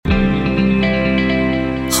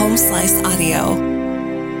Slice Audio.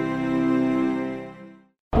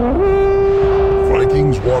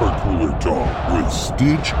 Vikings water cooler talk with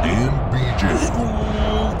Stitch and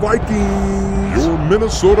BJ. Vikings! Your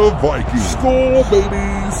Minnesota Vikings. Skol, baby!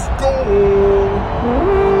 Skol!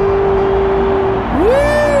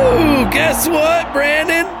 Woo! Guess what,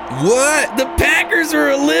 Brandon? What? The Packers are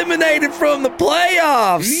eliminated from the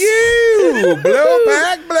playoffs. You! Blow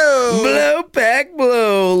pack blow! Blow pack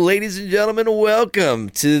blow. Ladies and gentlemen, welcome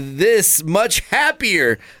to this much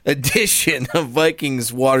happier edition of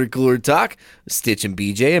Vikings Water Cooler Talk. Stitch and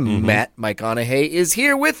BJ and Matt McConaughey is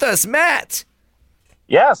here with us. Matt!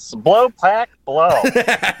 Yes, blow, pack, blow.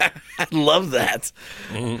 I love that.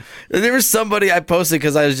 There was somebody I posted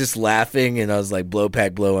because I was just laughing, and I was like, blow,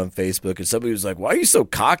 pack, blow on Facebook, and somebody was like, why are you so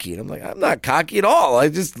cocky? And I'm like, I'm not cocky at all. I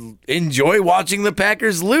just enjoy watching the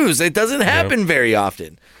Packers lose. It doesn't happen very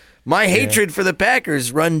often. My hatred for the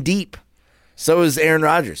Packers run deep. So is Aaron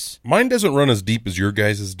Rodgers. Mine doesn't run as deep as your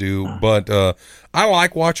guys's do, but I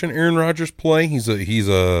like watching Aaron Rodgers play. He's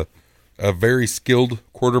a very skilled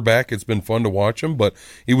quarterback. It's been fun to watch him, but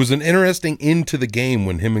it was an interesting into the game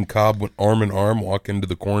when him and Cobb went arm in arm, walk into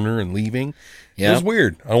the corner and leaving. It was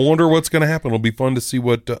weird. I wonder what's going to happen. It'll be fun to see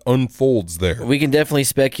what unfolds there. We can definitely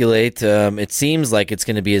speculate. It seems like it's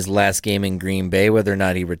going to be his last game in Green Bay. Whether or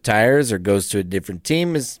not he retires or goes to a different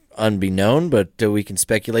team is unbeknown, but we can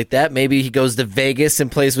speculate that. Maybe he goes to Vegas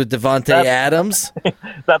and plays with Devontae Adams.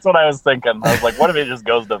 That's what I was thinking. I was like, what if he just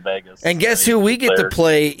goes to Vegas? And guess who we get to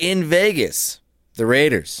play in Vegas? The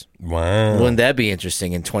Raiders. Wow. Wouldn't that be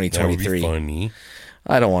interesting in 2023? That would be funny.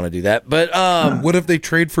 I don't want to do that. But what if they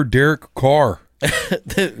trade for Derek Carr?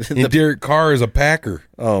 And Derek Carr is a Packer.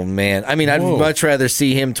 Oh, man. I mean, I'd much rather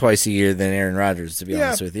see him twice a year than Aaron Rodgers, to be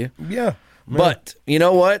honest with you. Yeah. But you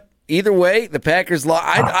know what? Either way, the Packers lost.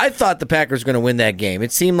 I thought the Packers were going to win that game.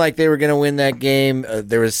 It seemed like they were going to win that game.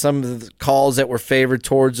 There was some of the calls that were favored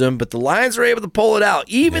towards them, but the Lions were able to pull it out,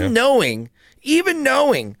 even knowing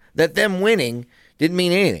that them winning didn't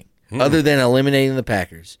mean anything other than eliminating the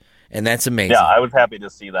Packers. And that's amazing. Yeah, I was happy to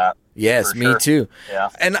see that. Yes, me too. Yeah.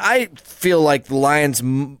 And I feel like the Lions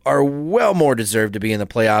are well more deserved to be in the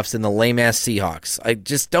playoffs than the lame-ass Seahawks. I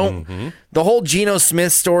just don't. The whole Geno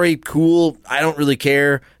Smith story, cool. I don't really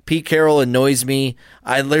care. Pete Carroll annoys me.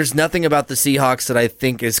 There's nothing about the Seahawks that I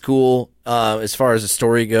think is cool as far as the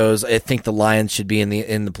story goes. I think the Lions should be in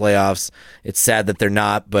the playoffs. It's sad that they're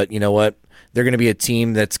not, but you know what? They're going to be a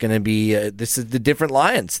team that's going to be this is the different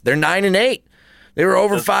Lions. They're 9-8. They were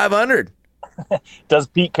over 500. Does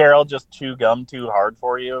Pete Carroll just chew gum too hard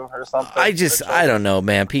for you or something? I don't know,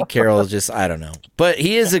 man. Pete Carroll is I don't know. But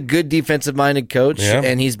he is a good defensive-minded coach,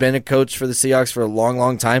 and he's been a coach for the Seahawks for a long,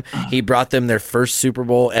 long time. He brought them their first Super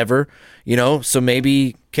Bowl ever, so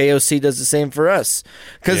maybe KOC does the same for us.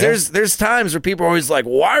 Because there's times where people are always like,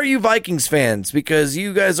 why are you Vikings fans? Because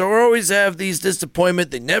you guys always have these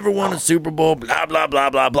disappointment. They never won a Super Bowl, blah, blah, blah,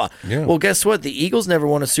 blah, blah. Yeah. Well, guess what? The Eagles never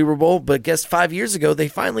won a Super Bowl, but guess 5 years ago they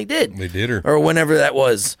finally did. They did her. Or whenever that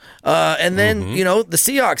was. And then, the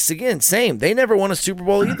Seahawks, again, same. They never won a Super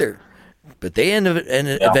Bowl either. But they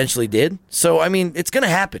eventually did. So, I mean, it's going to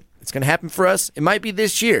happen. It's going to happen for us. It might be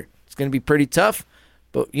this year. It's going to be pretty tough,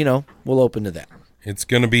 but, we'll open to that. It's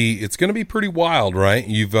gonna be pretty wild, right?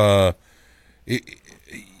 What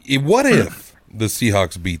if the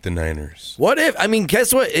Seahawks beat the Niners? What if? I mean,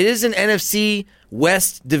 guess what? It is an NFC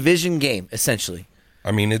West division game, essentially.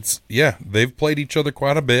 I mean, they've played each other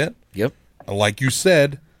quite a bit. Yep. Like you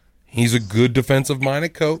said, he's a good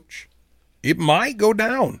defensive-minded coach. It might go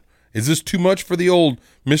down. Is this too much for the old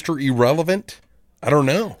Mr. Irrelevant? I don't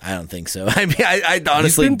know. I don't think so. I mean, I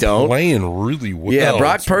honestly He's been don't. Playing really well. Yeah,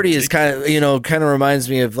 Brock Purdy is kind of reminds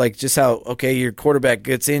me of like just how your quarterback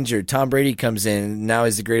gets injured. Tom Brady comes in, and now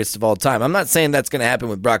he's the greatest of all time. I'm not saying that's going to happen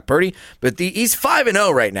with Brock Purdy, but he's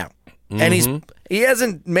 5-0 right now, and he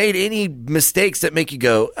hasn't made any mistakes that make you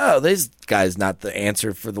go, oh, this guy's not the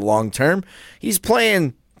answer for the long term. He's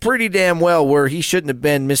playing pretty damn well where he shouldn't have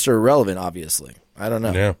been Mr. Irrelevant. Obviously, I don't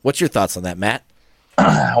know. Yeah. What's your thoughts on that, Matt?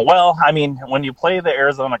 Well, I mean, when you play the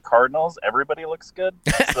Arizona Cardinals, everybody looks good.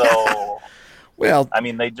 So, well, I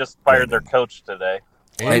mean, they just fired their coach today.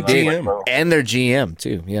 They did, and their GM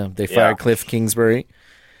too. Yeah, they fired Cliff Kingsbury,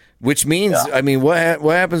 which means, I mean, what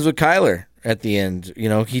happens with Kyler at the end?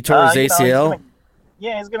 He tore his ACL.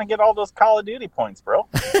 He's gonna get all those Call of Duty points, bro.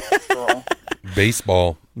 So.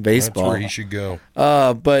 Baseball. That's where he should go.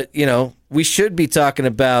 But, we should be talking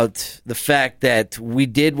about the fact that we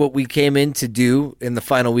did what we came in to do in the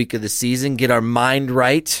final week of the season, get our mind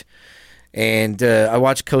right. And I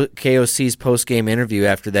watched KOC's post-game interview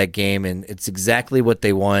after that game, and it's exactly what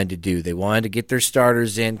they wanted to do. They wanted to get their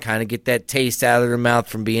starters in, kind of get that taste out of their mouth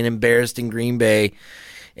from being embarrassed in Green Bay,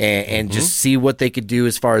 and just see what they could do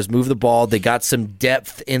as far as move the ball. They got some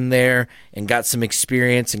depth in there and got some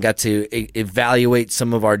experience and got to evaluate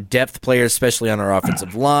some of our depth players, especially on our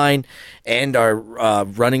offensive line and our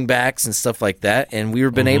running backs and stuff like that. And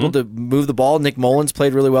we've been able to move the ball. Nick Mullins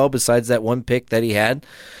played really well besides that one pick that he had.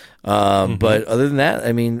 But other than that,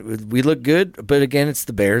 I mean, we look good, but again, it's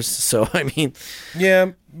the Bears. So, I mean,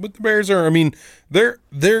 yeah, but the Bears are, I mean, they're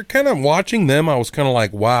kind of watching them. I was kind of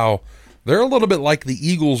like, wow, they're a little bit like the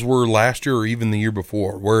Eagles were last year or even the year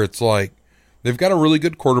before, where it's like they've got a really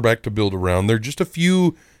good quarterback to build around. They're just a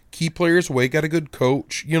few key players away, got a good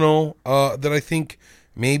coach, that I think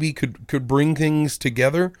maybe could bring things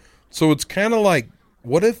together. So it's kind of like,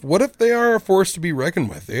 what if they are a force to be reckoned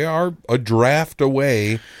with? They are a draft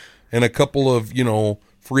away and a couple of,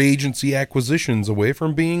 free agency acquisitions away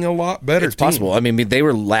from being a lot better. It's possible. I mean, they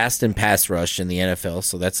were last in pass rush in the NFL,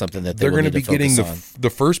 so that's something that they're going to be getting the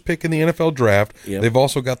first pick in the NFL draft. Yep. They've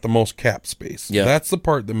also got the most cap space. Yep. That's the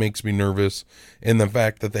part that makes me nervous, in the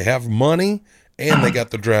fact that they have money and they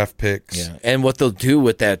got the draft picks. Yeah, and what they'll do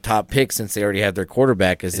with that top pick, since they already have their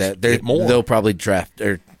quarterback, is that they'll probably draft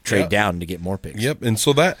or trade down to get more picks. Yep, and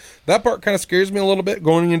so that part kind of scares me a little bit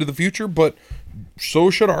going into the future, but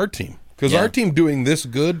so should our team. Because our team doing this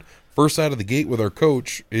good first out of the gate with our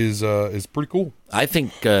coach is pretty cool. I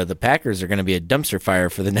think the Packers are going to be a dumpster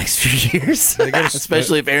fire for the next few years,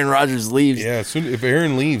 especially if Aaron Rodgers leaves. Yeah, if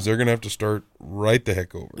Aaron leaves, they're going to have to start right the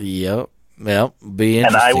heck over. Yep. Well, be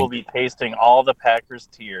interesting. And I will be tasting all the Packers'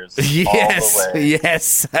 tears all the way.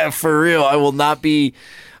 Yes, for real. I will not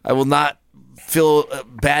feel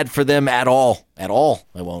bad for them at all. At all,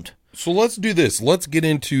 I won't. So let's do this. Let's get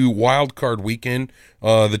into Wild Card Weekend,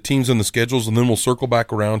 the teams and the schedules, and then we'll circle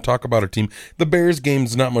back around, talk about our team. The Bears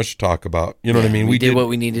game's not much to talk about. You know what I mean? We did what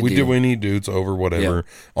we needed to do. We did what we need to do. It's over, whatever. Yep.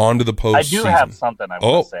 On to the postseason. I do have something I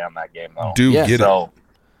want to say on that game, though. Get it.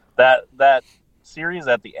 That series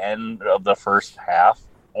at the end of the first half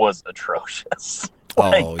was atrocious.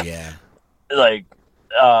 Yeah.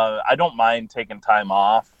 I don't mind taking time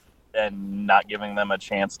off and not giving them a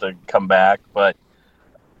chance to come back, but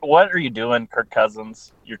what are you doing, Kirk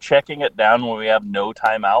Cousins? You're checking it down when we have no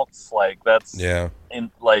timeouts.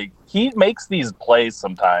 He makes these plays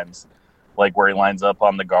sometimes, like where he lines up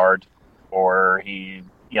on the guard, or he,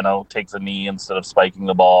 takes a knee instead of spiking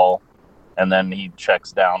the ball, and then he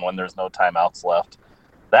checks down when there's no timeouts left.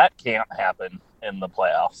 That can't happen in the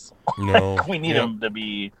playoffs. No, we need him to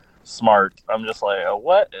be smart. I'm just like,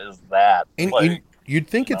 what is that? And you'd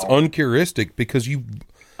think it's uncharacteristic because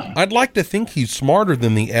I'd like to think he's smarter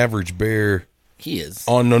than the average Bear. He is.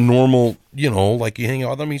 On a normal, like you hang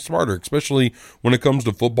out with him, he's smarter, especially when it comes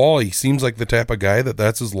to football. He seems like the type of guy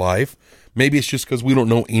that's his life. Maybe it's just because we don't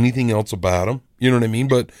know anything else about him. You know what I mean?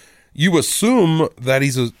 But you assume that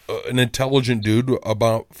he's an intelligent dude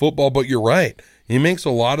about football, but you're right. He makes a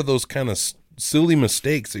lot of those kind of silly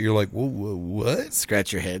mistakes that you're like, whoa, what?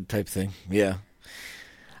 Scratch your head type thing. Yeah.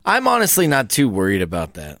 I'm honestly not too worried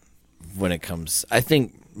about that when it comes. I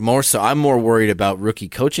think more so I'm more worried about rookie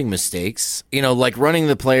coaching mistakes, like running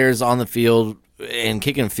the players on the field and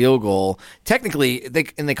kicking a field goal. Technically,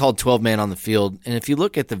 they called 12 man on the field, and if you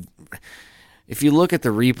look at the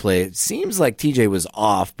replay, it seems like TJ was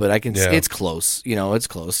off, but it's close. It's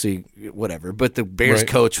close. So whatever. But the Bears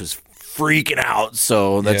coach was freaking out,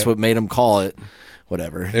 so that's what made him call it.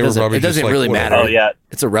 Whatever. It doesn't really matter. Oh yeah,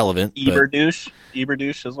 it's irrelevant.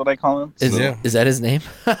 Eberduce is what I call him. Is that his name?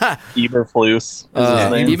 Eberflus.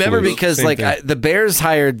 You remember because the Bears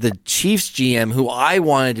hired the Chiefs GM, who I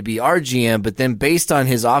wanted to be our GM, but then based on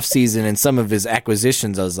his offseason and some of his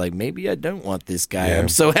acquisitions, I was like, maybe I don't want this guy. Yeah. I'm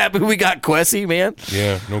so happy we got Kwesi, man.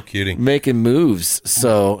 Yeah, no kidding. Making moves.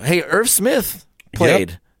 So hey, Irv Smith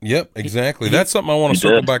played. Yep, exactly. That's something I want to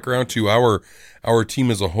circle back around to our team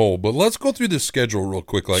as a whole. But let's go through the schedule real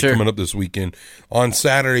quick, coming up this weekend. On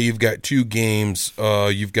Saturday, you've got 2 games.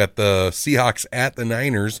 You've got the Seahawks at the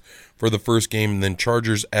Niners for the first game, and then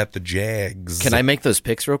Chargers at the Jags. Can I make those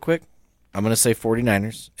picks real quick? I'm going to say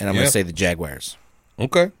 49ers, and I'm going to say the Jaguars.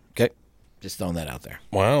 Okay. Just throwing that out there.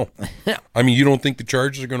 Wow. I mean, you don't think the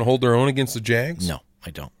Chargers are going to hold their own against the Jags? No, I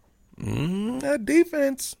don't. That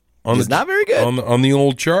defense. It's not very good. On the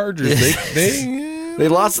old Chargers, they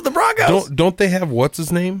lost to the Broncos. Don't they have what's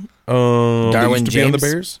his name? Darwin James James on the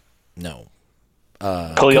Bears? No,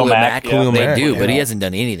 Khalil Mack, yeah. Khalil They Mack, do, yeah. but he hasn't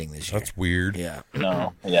done anything this year. That's weird. Yeah.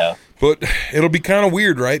 No, yeah. But it'll be kind of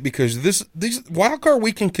weird, right? Because these wild card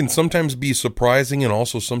weekend can sometimes be surprising and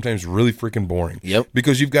also sometimes really freaking boring. Yep.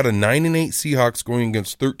 Because you've got a 9-8 Seahawks going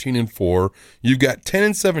against 13-4. You've got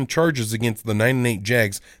 10-7 Chargers against the 9-8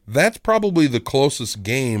 Jags. That's probably the closest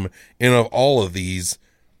game in of all of these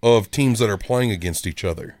of teams that are playing against each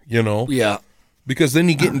other. You know. Yeah. Because then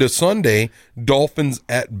you get into Sunday, Dolphins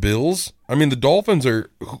at Bills. I mean, the Dolphins they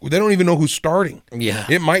don't even know who's starting. Yeah.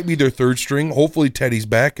 It might be their third string. Hopefully Teddy's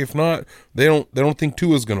back. If not, they don't think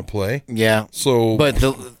Tua's going to play. Yeah. So, But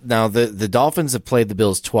the Dolphins have played the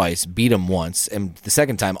Bills twice, beat them once, and the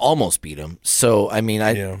second time almost beat them. So, I mean,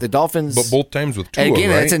 Yeah. the Dolphins. but both times with Tua, and again,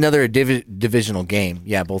 right? that's another divisional game.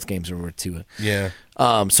 Yeah, both games were with Tua. Yeah.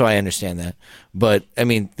 So I understand that, but I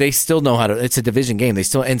mean, they still know how to. It's a division game. They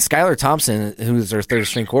still and Skylar Thompson, who's their third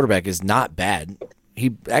string quarterback, is not bad.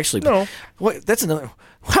 He actually No. What? That's another.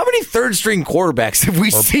 How many third string quarterbacks have we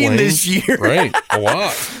seen Playing, this year? Right. A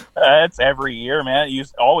lot. It's every year, man. You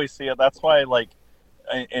always see it. That's why, like,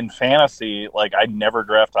 in fantasy, like, I never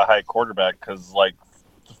draft a high quarterback because, like,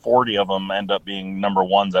 40 of them end up being number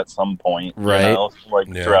ones at some point, Right. You know, like,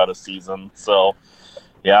 Yeah. throughout a season. So,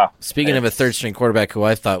 yeah. Speaking of a third string quarterback who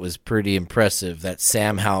I thought was pretty impressive, that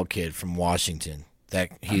Sam Howell kid from Washington. That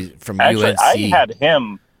he's from Actually, UNC. I had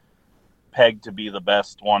him pegged to be the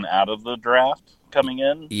best one out of the draft coming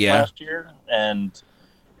in last year, and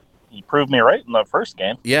he proved me right in the first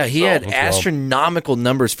game. Yeah, he So- had well. astronomical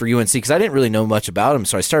numbers for UNC because I didn't really know much about him.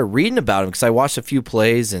 So I started reading about him because I watched a few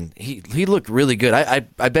plays and he looked really good. I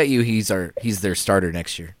bet you he's their starter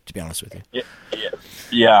next year. To be honest with you,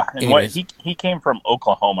 Yeah. And Anyways. he came from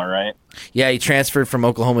Oklahoma, right? yeah, he transferred from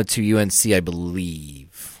Oklahoma to UNC, I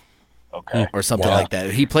believe, Okay. or something Wow. like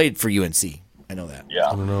that. He played for UNC. I know that. Yeah.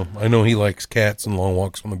 I don't know. I know he likes cats and long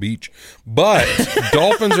walks on the beach. But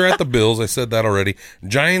Dolphins are at the Bills. I said that already.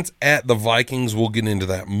 Giants at the Vikings. We'll get into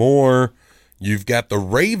that more. You've got the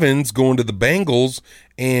Ravens going to the Bengals,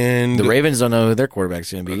 and The Ravens don't know who their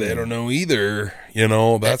quarterback's going to be. they don't know either. You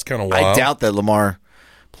know, that's kind of wild. I doubt that Lamar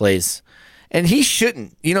plays. And he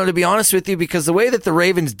shouldn't, to be honest with you, because the way that the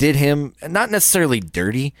Ravens did him, not necessarily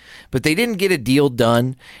dirty, but they didn't get a deal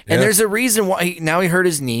done. And Yeah. there's a reason why now he hurt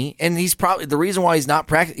his knee, and he's probably the reason why he's not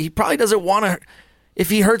practicing. He probably doesn't want to. If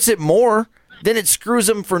he hurts it more, then it screws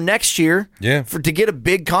him for next year. Yeah. to get a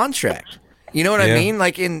big contract. You know what I Yeah. mean?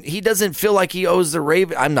 Like, and he doesn't feel like he owes the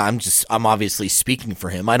Raven. I'm obviously speaking for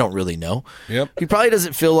him. I don't really know. Yep. He probably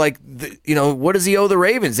doesn't feel like, what does he owe the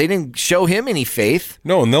Ravens? They didn't show him any faith.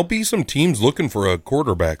 No, and there'll be some teams looking for a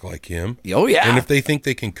quarterback like him. Oh, yeah. And if they think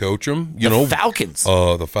they can coach him, The Falcons.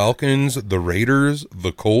 the Falcons, the Raiders,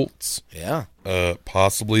 the Colts, Yeah.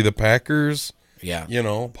 possibly the Packers, Yeah.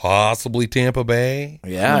 possibly Tampa Bay.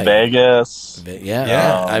 Yeah. Vegas. Yeah.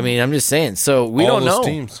 Yeah. I mean, I'm just saying. So we All don't those know.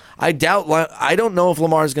 teams. I don't know if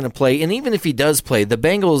Lamar's going to play. And even if he does play, the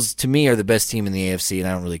Bengals, to me, are the best team in the AFC, and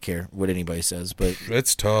I don't really care what anybody says. But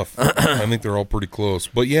It's tough. I think they're all pretty close.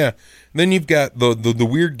 But yeah, then you've got the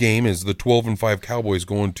weird game is the 12-5 Cowboys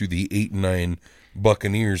going to the 8-9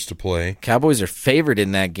 Buccaneers to play, Cowboys are favored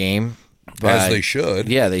in that game. as they should.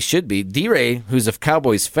 Yeah, they should be. D-Ray, who's a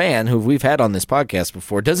Cowboys fan, who we've had on this podcast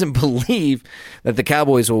before, doesn't believe that the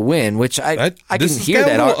Cowboys will win, which I can This has hear got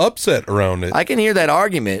that. a little upset around it. I can hear that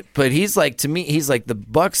argument, but he's like, to me, he's like, the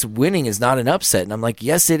Bucks winning is not an upset, and I'm like,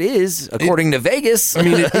 yes, it is, according to Vegas. I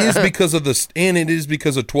mean, it is because of this, and it is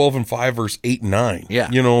because of 12-5 versus 8-9. Yeah.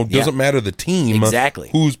 doesn't Yeah. matter the team Exactly.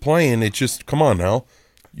 who's playing. It's just come on now.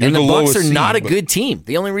 You're and the Bucks lowest are not seed, a good team.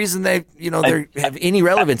 The only reason they, they have any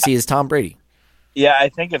relevancy is Tom Brady. Yeah, I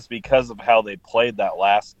think it's because of how they played that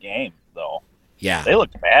last game, though. Yeah, They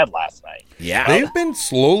looked bad last night. yeah. They've been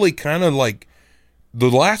slowly kind of like the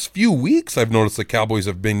last few weeks. I've noticed the Cowboys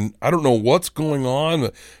have been. I don't know what's going on,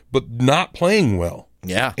 but not playing well.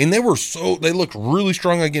 Yeah. And they looked really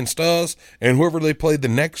strong against us, and whoever they played the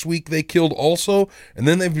next week, they killed also. And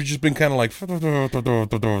then they've just been kind of like,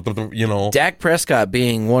 Dak Prescott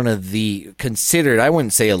being one of the considered, I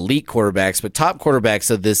wouldn't say elite quarterbacks, but top quarterbacks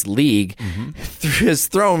of this league, has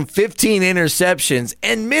thrown 15 interceptions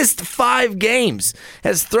and missed 5 games.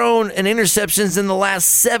 Has thrown an interceptions in the last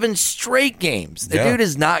 7 straight games. The Yeah. dude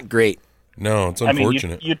is not great. No, it's I mean,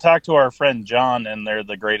 unfortunate. you talk to our friend John, and they're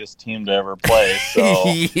the greatest team to ever play. So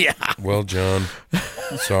Yeah. Well, John,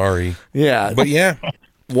 sorry. Yeah. But yeah,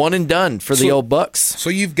 One and done for the So- old Bucks. so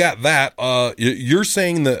you've got that. You're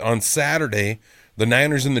saying that on Saturday, the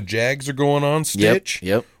Niners and the Jags are going on, Stitch?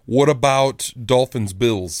 Yep. What about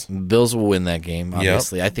Dolphins-Bills? Bills will win that game,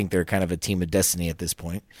 obviously. I think they're kind of a team of destiny at this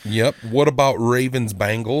point. Yep. What about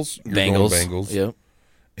Ravens-Bengals? You're going Bengals. Yep.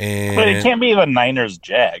 And But it can't be the Niners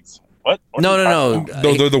Jags. What? No. No,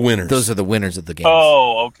 they're the winners. Those are the winners of the game.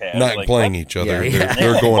 Oh, okay. I was not like, playing what? each other. Yeah.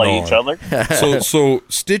 They're going play on. each other. So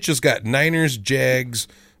Stitch has got Niners, Jags,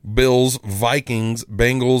 Bills, Vikings,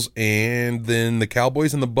 Bengals, and then the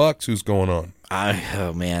Cowboys and the Bucks. Who's going on?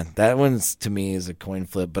 Oh man, that one's to me is a coin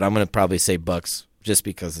flip, but I'm going to probably say Bucks just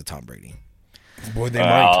because of Tom Brady. Boy, they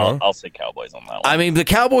might, huh? I'll say Cowboys on that one. I mean, the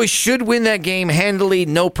Cowboys should win that game handily,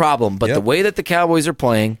 no problem. But Yep. the way that the Cowboys are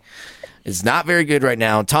playing is not very good right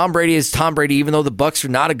now. Tom Brady is Tom Brady, even though the Bucks are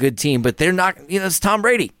not a good team, but they're not. It's Tom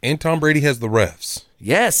Brady. And Tom Brady has the refs.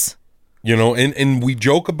 Yes. And we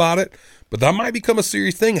joke about it, but that might become a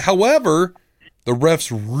serious thing. However, the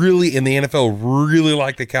refs really in the NFL really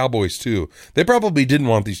like the Cowboys too. They probably didn't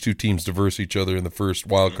want these two teams to verse each other in the first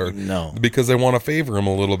wild card. No. Because they want to favor them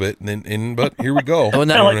a little bit. But here we go. Oh, You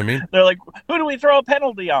no. know what I mean? They're like, who do we throw a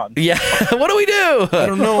penalty on? Yeah. What do we do? I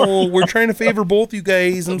don't know. We're trying to favor both you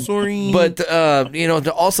guys. I'm sorry. But,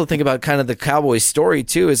 to also think about kind of the Cowboys story,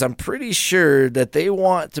 too, is I'm pretty sure that they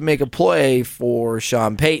want to make a play for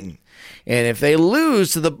Sean Payton. And if they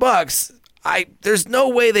lose to the Bucks, there's no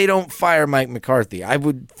way they don't fire Mike McCarthy. I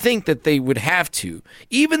would think that they would have to,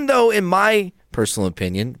 even though in my personal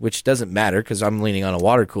opinion, which doesn't matter because I'm leaning on a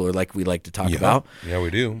water cooler like we like to talk about. Yeah, we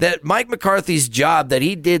do. That Mike McCarthy's job that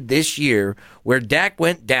he did this year where Dak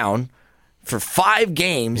went down for 5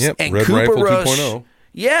 games and Red Cooper Rifle Rush 2.0.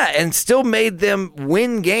 Yeah, and still made them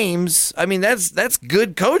win games. I mean, that's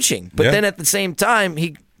good coaching. But then at the same time,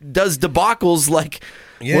 he does debacles like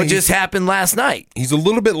what just happened last night. He's a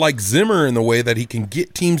little bit like Zimmer in the way that he can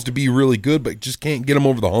get teams to be really good, but just can't get them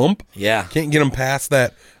over the hump. Yeah. Can't get them past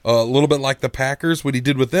that. A little bit like the Packers, what he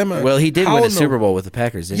did with them. Well, he did win a Super Bowl with the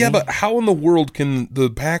Packers, didn't he? Yeah, but how in the world can the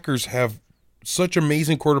Packers have such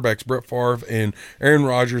amazing quarterbacks, Brett Favre and Aaron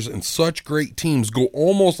Rodgers, and such great teams go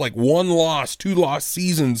almost like 1 loss, 2 loss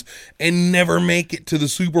seasons and never make it to the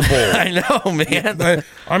Super Bowl? I know, man.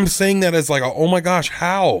 I'm saying that as like, oh my gosh,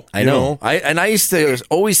 how? I know. I used to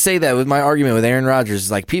always say that with my argument with Aaron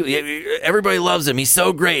Rodgers. Like, everybody loves him. He's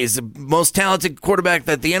so great. He's the most talented quarterback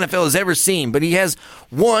that the NFL has ever seen. But he has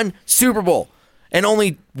 1 Super Bowl and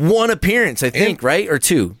only 1 appearance, I think, right? Or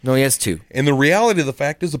 2. No, he has 2. And the reality of the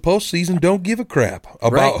fact is the postseason don't give a crap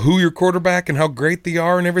about who your quarterback and how great they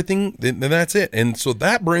are and everything. Then that's it. And so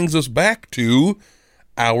that brings us back to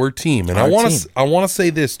our team. And I want to say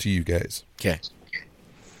this to you guys. Okay.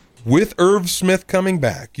 With Irv Smith coming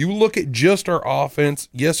back, you look at just our offense.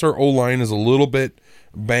 Yes, our O-line is a little bit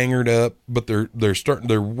bangered up, but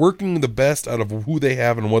they're working the best out of who they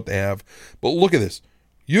have and what they have. But look at this.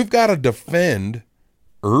 You've got to defend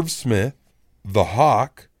Irv Smith, the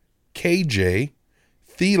Hawk, KJ,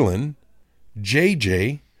 Thielen,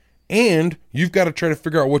 JJ, and you've got to try to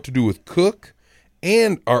figure out what to do with Cook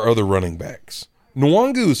and our other running backs.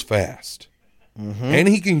 Nwangu is fast, and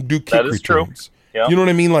he can do kick returns. True. Yep. You know what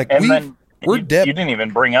I mean? Like, we're depth. You didn't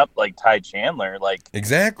even bring up like Ty Chandler. Like,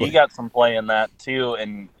 exactly. He got some play in that too,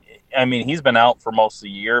 and I mean he's been out for most of the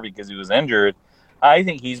year because he was injured. I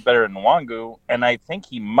think he's better than Nwangu, and I think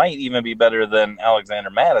he might even be better than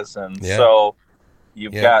Alexander Madison. Yeah. So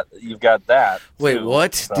you've got that. Wait, too.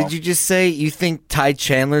 what? So, did you just say you think Ty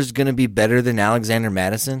Chandler's going to be better than Alexander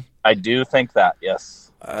Madison? I do think that,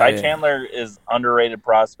 yes. Ty Chandler is underrated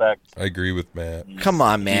prospect. I agree with Matt. Come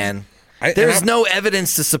on, man. There's no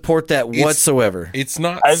evidence to support that whatsoever. It's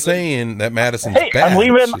not saying that Madison's bad.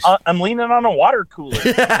 I'm leaning on a water cooler.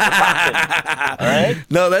 All right?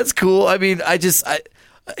 No, that's cool. I mean,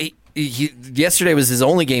 yesterday was his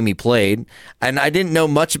only game he played, and I didn't know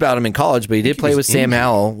much about him in college, but he did play with Sam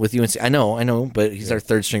Howell with UNC. I know, but he's our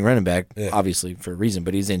third-string running back, obviously, for a reason,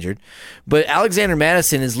 but he's injured. But Alexander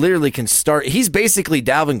Madison can start. He's basically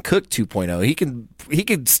Dalvin Cook 2.0. He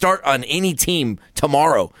could start on any team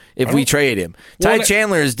tomorrow if we trade him. Ty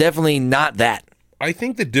Chandler is definitely not that. I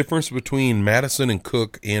think the difference between Madison and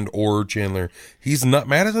Cook or Chandler,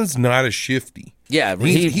 Madison's not as shifty. Yeah,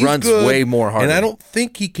 he runs good, way more hard. And I don't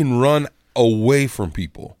think he can run away from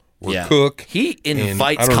people. Cook, he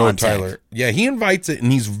invites contact. Tyler. Yeah, he invites it,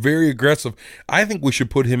 and he's very aggressive. I think we should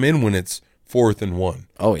put him in when it's 4th and 1.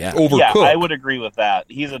 Oh yeah, over Cook. I would agree with that.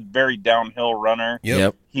 He's a very downhill runner.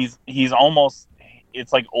 Yep. He's almost,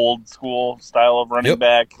 it's like old school style of running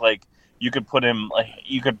back. Like you could put him,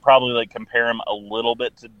 you could probably compare him a little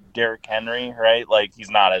bit to Derrick Henry, right? Like he's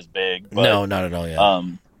not as big. But, no, not at all. Yeah.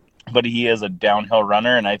 But he is a downhill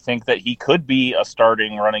runner, and I think that he could be a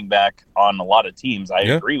starting running back on a lot of teams. I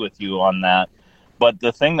agree with you on that. But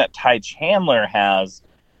the thing that Ty Chandler has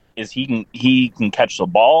is he can catch the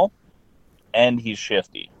ball, and he's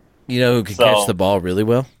shifty. You know who can catch the ball really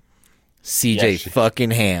well? CJ Yeah.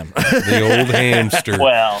 fucking Ham. The old hamster.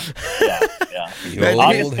 Well, yeah. The old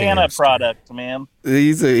Augustana hamster. product, man.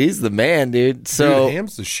 he's the man, dude. So Dude,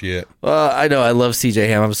 Ham's the shit. I know I love CJ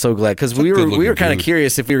Ham. I'm so glad because we were good-looking kind of dude.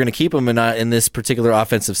 curious if we were going to keep him or not in this particular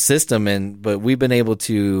offensive system, but we've been able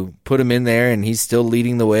to put him in there, and he's still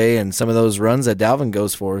leading the way. And some of those runs that Dalvin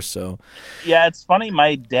goes for. So Yeah, it's funny.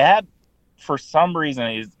 My dad, for some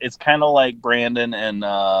reason, it's kind of like Brandon and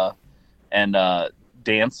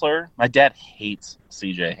Dantzler. My dad hates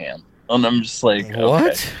CJ Ham, and I'm just like,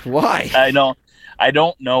 what? okay. Why? I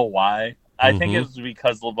don't know why. I think Mhm. it was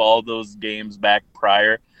because of all those games back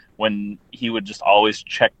prior when he would just always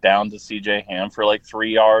check down to CJ Ham for like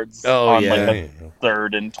 3 yards Oh, on yeah. like a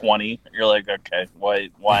 3rd and 20. You're like, okay, why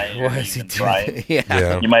Why is is he even doing trying? that? Yeah.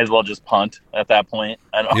 Yeah. You might as well just punt at that point.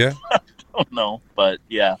 I don't, Yeah. don't know, but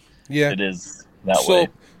yeah, Yeah. it is that way.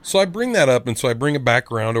 So I bring that up, and so I bring it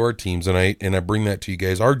back around to our teams, and I bring that to you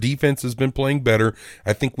guys. Our defense has been playing better.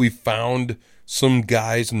 I think we found some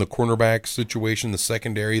guys in the cornerback situation, the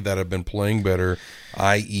secondary, that have been playing better.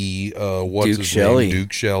 I.e., what's Duke his Shelley. name?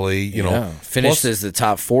 Duke Shelley. You Yeah. know, Finished plus as the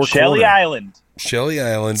top 4 Shelly corner. Island. Shelley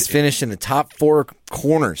Island, It's finished in the top 4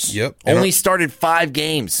 corners. Yep. And Only started 5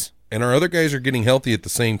 games. and our other guys are getting healthy at the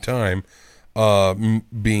same time.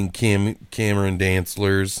 Being Cameron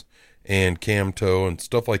Dantzlers and Cam Toe and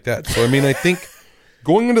stuff like that. So I mean, I think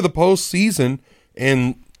going into the postseason,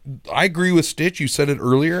 and I agree with Stitch. You said it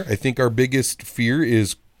earlier. I think our biggest fear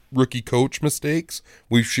is rookie coach mistakes,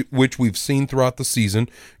 which we've seen throughout the season.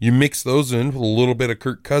 You mix those in with a little bit of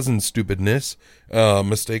Kirk Cousins stupidness,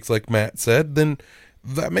 mistakes like Matt said, then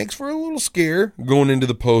that makes for a little scare going into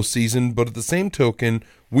the postseason. But at the same token,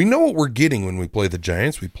 we know what we're getting when we play the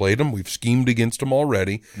Giants. We played them. We've schemed against them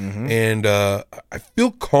already. And I feel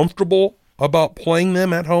comfortable about playing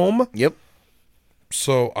them at home. Yep.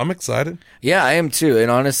 So I'm excited. Yeah, I am too. And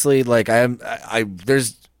honestly, like I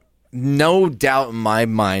there's no doubt in my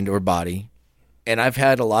mind or body, and I've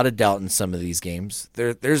had a lot of doubt in some of these games.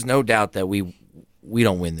 There's no doubt that we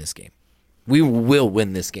don't win this game. We will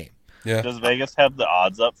win this game. Yeah. Does Vegas have the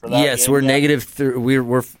odds up for that? Yes, game we're yet? negative.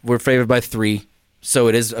 We're favored by 3, so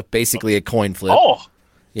it is basically a coin flip. Oh,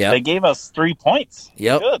 yeah. they gave us 3 points.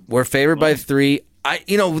 Yep. Good. We're favored by 3.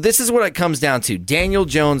 This is what it comes down to. Daniel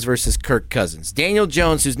Jones versus Kirk Cousins. Daniel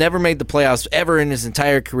Jones, who's never made the playoffs ever in his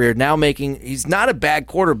entire career, he's not a bad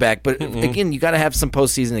quarterback, but again, you got to have some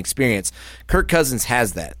postseason experience. Kirk Cousins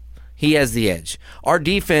has that. He has the edge. Our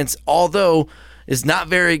defense, although is not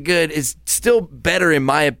very good, is still better, in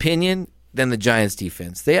my opinion, than the Giants'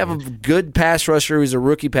 defense. They have a good pass rusher who's a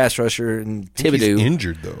rookie pass rusher in Thibodeau. He's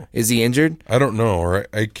injured, though. Is he injured? I don't know, or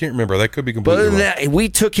I can't remember. That could be But completely other than wrong. that, we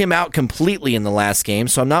took him out completely in the last game,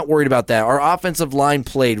 so I'm not worried about that. Our offensive line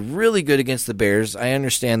played really good against the Bears. I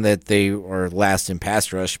understand that they are last in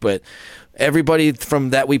pass rush, but everybody from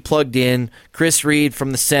that we plugged in, Chris Reed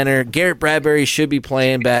from the center, Garrett Bradbury should be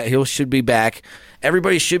playing back. He should be back.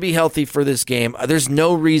 Everybody should be healthy for this game. There's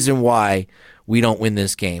no reason why we don't win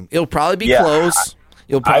this game. It'll probably be close.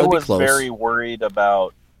 It'll I probably was be close. very worried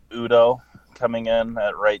about Udo coming in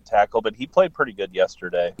at right tackle, but he played pretty good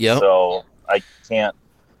yesterday. Yep. So I can't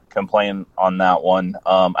complain on that one.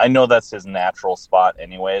 I know that's his natural spot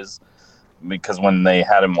anyways, because when they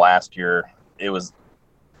had him last year, it was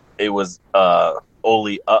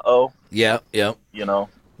Oli Yeah. you know.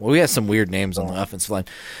 Well, we have some weird names on the offensive line.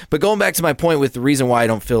 But going back to my point with the reason why I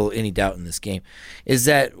don't feel any doubt in this game is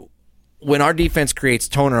that when our defense creates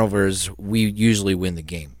turnovers, we usually win the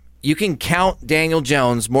game. You can count Daniel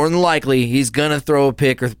Jones. More than likely, he's going to throw a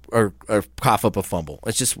pick or cough up a fumble.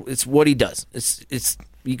 It's what he does. It's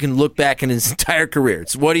you can look back in his entire career.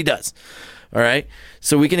 It's what he does. All right?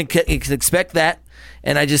 So we can expect that.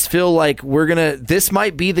 And I just feel like this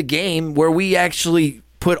might be the game where we actually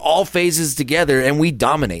put all phases together and we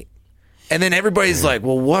dominate. And then everybody's like,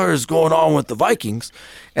 well, what is going on with the Vikings?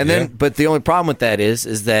 And then, but the only problem with that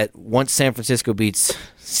is that once San Francisco beats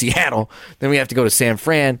Seattle, then we have to go to San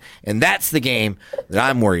Fran, and that's the game that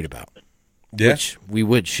I'm worried about. Yeah.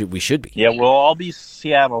 Which we should be. Yeah, we'll all be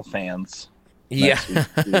Seattle fans. Yeah.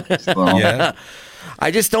 So, Yeah.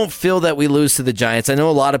 I just don't feel that we lose to the Giants. I know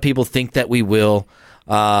a lot of people think that we will,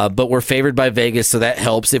 but we're favored by Vegas, so that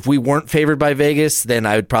helps. If we weren't favored by Vegas, then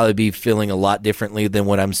I would probably be feeling a lot differently than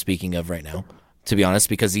what I'm speaking of right now, to be honest,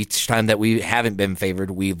 because each time that we haven't been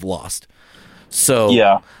favored, we've lost. So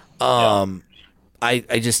yeah.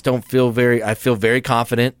 I just don't feel I feel very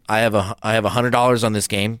confident. I have $100 on this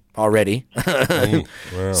game already.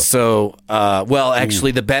 Wow. So,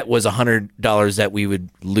 actually, the bet was $100 that we would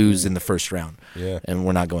lose in the first round. Yeah. And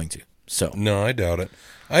we're not going to. So, No, I doubt it.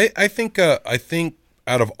 I think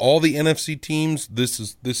out of all the NFC teams, this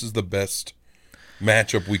is the best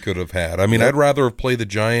matchup we could have had. I mean, I'd rather have played the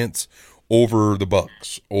Giants over the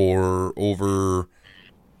Bucks or over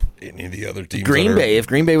any of the other teams. Green Bay, if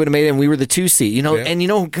Green Bay would have made it and we were the 2 seed, Yeah. and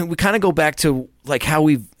we kind of go back to like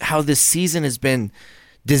how this season has been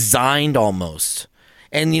designed almost.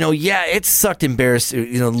 And it sucked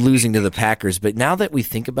embarrassing, losing to the Packers, but now that we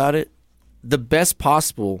think about it, the best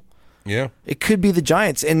possible, it could be the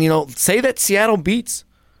Giants. And say that Seattle beats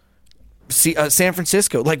San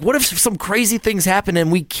Francisco. Like, what if some crazy things happen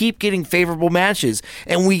and we keep getting favorable matches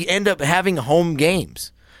and we end up having home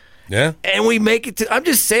games? Yeah. And we make it to, I'm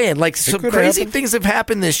just saying, like, some crazy things have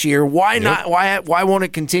happened this year. Why not? Why won't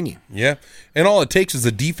it continue? Yeah. And all it takes is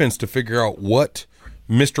a defense to figure out what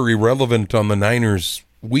Mr. Irrelevant on the Niners'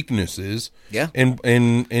 weakness is. Yeah.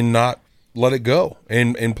 And not let it go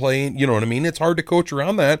and play, you know what I mean? It's hard to coach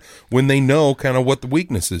around that when they know kind of what the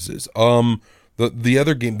weaknesses is. The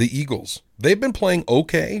other game, the Eagles, they've been playing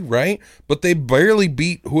okay, right? But they barely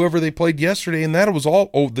beat whoever they played yesterday, and that was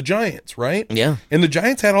all the Giants, right? Yeah. And the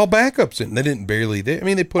Giants had all backups in. They didn't barely. They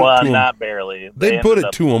put it to them. Not barely. They put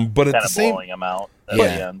it to them, but at the same blowing them out at Yeah.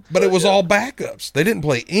 the end. But it was all backups. They didn't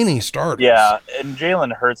play any starters. Yeah, and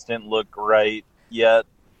Jalen Hurts didn't look right yet,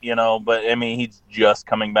 but I mean, he's just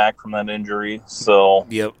coming back from that injury, so.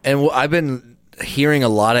 Yep. And I've been hearing a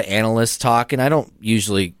lot of analysts talk, and I don't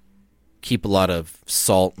usually keep a lot of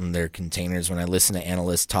salt in their containers when I listen to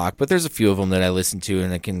analysts talk, but there's a few of them that I listen to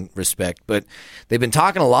and I can respect. But they've been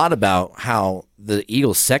talking a lot about how the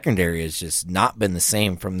Eagles secondary has just not been the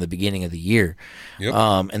same from the beginning of the year. Yep.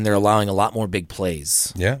 And they're allowing a lot more big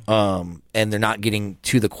plays. Yeah. And they're not getting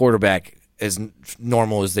to the quarterback as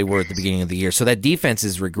normal as they were at the beginning of the year. So that defense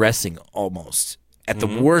is regressing almost at the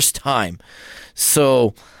worst time.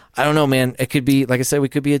 So I don't know, man. It could be, like I said, we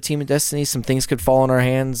could be a team of destiny. Some things could fall in our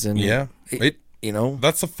hands. And Yeah.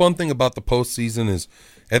 That's the fun thing about the postseason is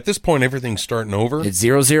at this point, everything's starting over. It's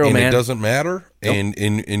 0-0, and man. it doesn't matter. Nope. And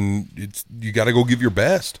it's you got to go give your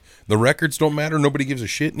best. The records don't matter. Nobody gives a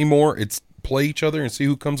shit anymore. It's play each other and see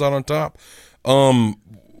who comes out on top.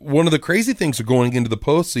 One of the crazy things of going into the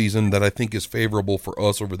postseason that I think is favorable for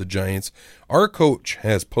us over the Giants, our coach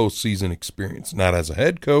has postseason experience. Not as a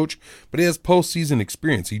head coach, but he has postseason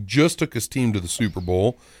experience. He just took his team to the Super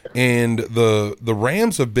Bowl, and the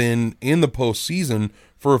Rams have been in the postseason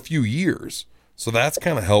for a few years. So that's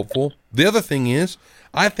kind of helpful. The other thing is,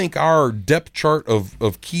 I think our depth chart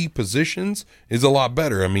of key positions is a lot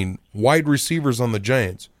better. I mean, wide receivers on the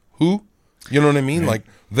Giants. Who? You know what I mean? Like,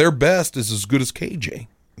 their best is as good as KJ.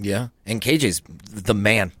 Yeah, and KJ's the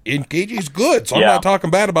man. And KJ's good, so I'm not talking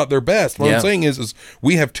bad about their best. What I'm saying is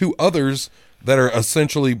we have two others that are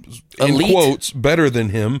essentially, in Elite. quotes, better than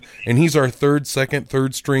him, and he's our third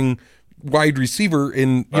string wide receiver,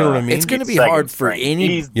 and you know what I mean? It's going to be Second hard for string. any.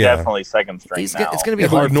 He's definitely second string now. It's going to be Yeah,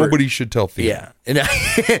 but hard. nobody should tell Theo. Yeah, and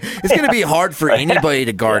it's going to be hard for anybody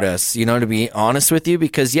to guard us. To be honest with you,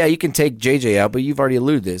 because you can take JJ out, but you've already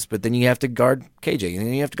alluded this. But then you have to guard KJ, and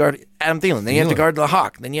then you have to guard Adam Thielen, then you have to guard the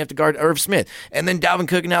Hawk, then you have to guard Irv Smith, and then Dalvin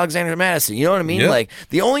Cook and Alexander Madison. You know what I mean? Yeah. Like,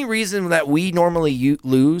 the only reason that we normally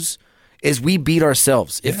lose is we beat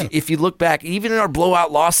ourselves. If you look back, even in our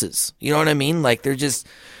blowout losses, you know what I mean? Like, they're just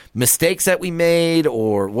mistakes that we made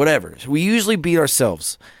or whatever. We usually beat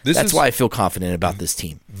ourselves. That's why I feel confident about this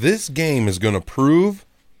team. This game is going to prove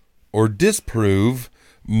or disprove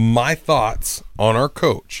my thoughts on our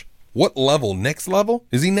coach. What level? Next level?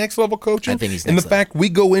 Is he next level coaching? I think he's And next the fact we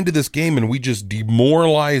go into this game and we just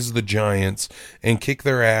demoralize the Giants and kick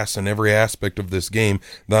their ass in every aspect of this game,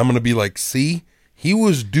 then I'm going to be like, see, he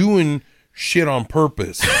was doing shit on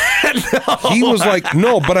purpose. He was like,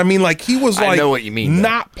 no, but I mean, like, he was like, I know what you mean, though.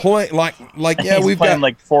 not playing like He's we've playing got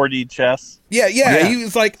like 4D chess. yeah. He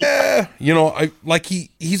was like,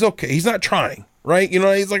 he's okay. He's not trying, right?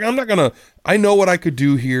 He's like, I know what I could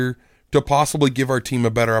do here to possibly give our team a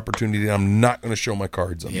better opportunity. I'm not going to show my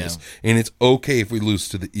cards on this. And it's okay if we lose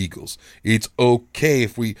to the Eagles. It's okay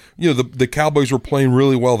if we, the Cowboys were playing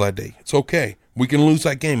really well that day. It's okay. We can lose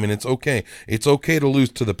that game, and it's okay. It's okay to lose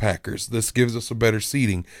to the Packers. This gives us a better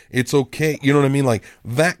seeding. It's okay. You know what I mean? Like,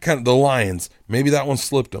 that kind of, the Lions, maybe that one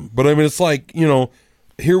slipped them. But, I mean, it's like,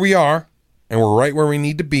 here we are, and we're right where we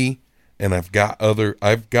need to be, and I've got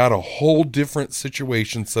a whole different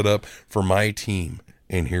situation set up for my team,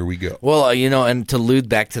 and here we go. Well, and to allude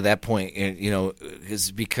back to that point,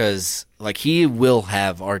 is because, like, he will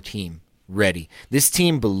have our team ready. This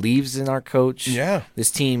team believes in our coach. Yeah.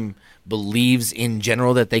 This team believes in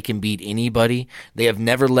general that they can beat anybody. They have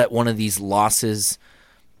never let one of these losses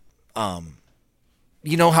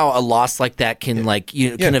you know how a loss like that can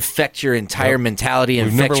can affect your entire mentality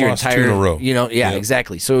and affect your entire 2 in a row.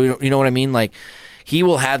 Exactly. So you know what I mean? Like, he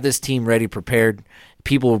will have this team ready, prepared.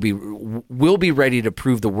 People will be ready to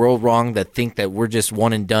prove the world wrong, that think that we're just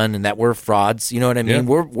one and done and that we're frauds. You know what I mean?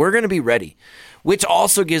 Yeah. We're going to be ready, which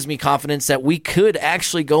also gives me confidence that we could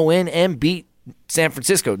actually go in and beat San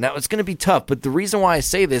Francisco. Now, it's going to be tough, but the reason why I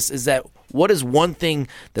say this is that what is one thing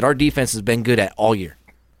that our defense has been good at all year?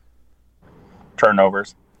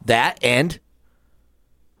 Turnovers. That and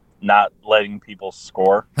not letting people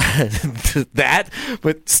score.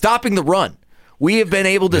 But stopping the run. We have been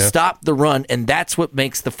able to stop the run, and that's what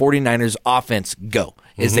makes the 49ers offense go,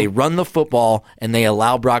 is they run the football and they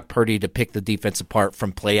allow Brock Purdy to pick the defense apart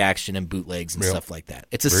from play action and bootlegs and stuff like that.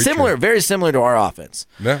 It's very similar to our offense.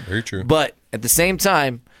 Yeah, very true. But at the same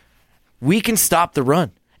time, we can stop the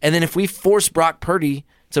run. And then if we force Brock Purdy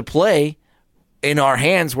to play in our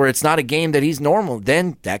hands where it's not a game that he's normal,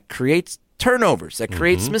 then that creates turnovers. That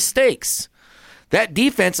creates mistakes. That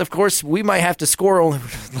defense, of course, we might have to score only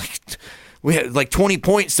we had 20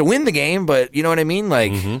 points to win the game, but you know what I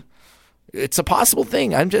mean? It's a possible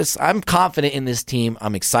thing. I'm confident in this team.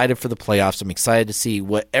 I'm excited for the playoffs. I'm excited to see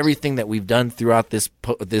what everything that we've done throughout this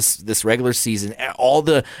regular season, all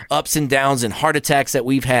the ups and downs and heart attacks that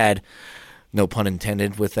we've had. No pun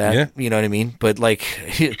intended with that. Yeah. You know what I mean? But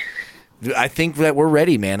I think that we're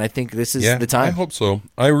ready, man. I think this is the time. I hope so.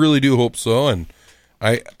 I really do hope so. And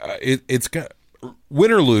it's got,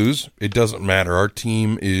 win or lose, it doesn't matter. Our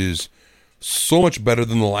team is so much better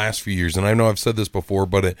than the last few years. And I know I've said this before,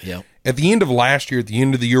 but at the end of last year, at the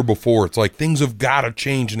end of the year before, it's like things have got to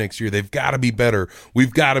change next year. They've got to be better.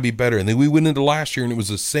 We've got to be better. And then we went into last year and it was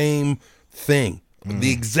the same thing.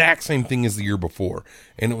 The exact same thing as the year before.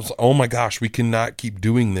 And it was, oh my gosh, we cannot keep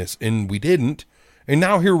doing this. And we didn't. And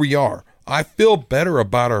now here we are. I feel better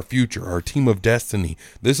about our future, our team of destiny.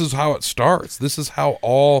 This is how it starts. This is how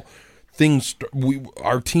all things,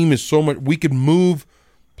 our team is so much, we could move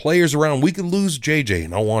players around. We could lose JJ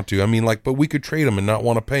and I want to. But we could trade him and not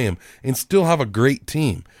want to pay him and still have a great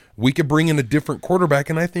team. We could bring in a different quarterback,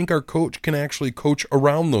 and I think our coach can actually coach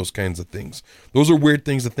around those kinds of things. Those are weird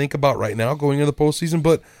things to think about right now going into the postseason,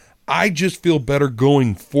 but I just feel better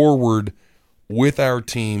going forward with our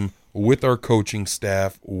team, with our coaching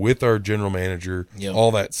staff, with our general manager,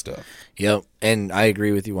 all that stuff. Yep, and I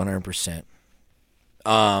agree with you 100%.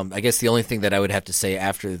 I guess the only thing that I would have to say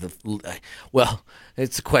after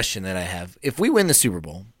it's a question that I have. If we win the Super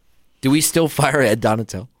Bowl, do we still fire Ed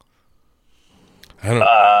Donatel?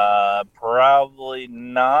 I don't probably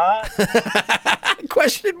not.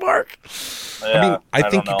 Question mark. Yeah, I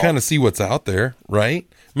think you kind of see what's out there, right?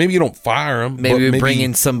 Maybe you don't fire him. Maybe bring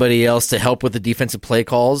in somebody else to help with the defensive play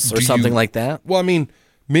calls or something like that. Well,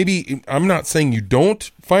 maybe I'm not saying you don't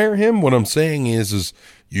fire him. What I'm saying is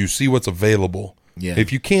you see what's available. Yeah.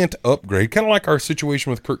 If you can't upgrade, kind of like our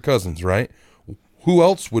situation with Kirk Cousins, right? Who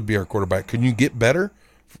else would be our quarterback? Can you get better?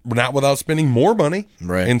 Not without spending more money.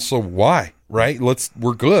 Right. And so why? Right?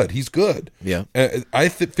 We're good. He's good. Yeah. I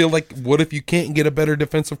feel like, what if you can't get a better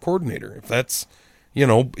defensive coordinator? If that's,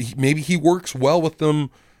 maybe he works well with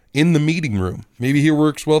them in the meeting room. Maybe he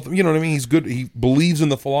works well. You know what I mean? He's good. He believes in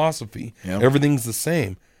the philosophy. Yep. Everything's the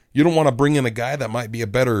same. You don't want to bring in a guy that might be a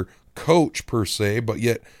better coach per se, but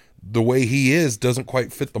yet the way he is doesn't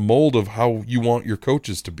quite fit the mold of how you want your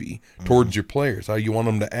coaches to be towards your players, how you want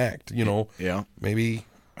them to act. Yeah. Maybe,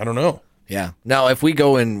 I don't know. Yeah. Now, if we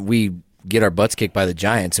go and we get our butts kicked by the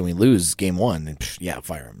Giants and we lose game one, then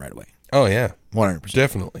fire him right away. Oh, yeah. 100%.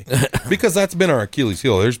 Definitely. Because that's been our Achilles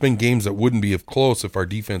heel. There's been games that wouldn't be as close if our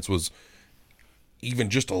defense was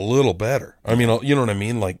even just a little better. You know what I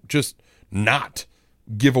mean? Like, just not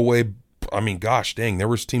give away. Gosh dang, there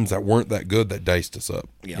was teams that weren't that good that diced us up,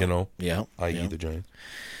 Yeah. i.e. the Giants.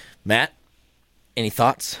 Matt, any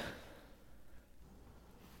thoughts?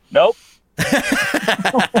 Nope.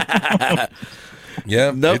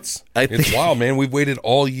 Yeah, nope. It's wild, man. We've waited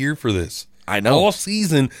all year for this. I know. All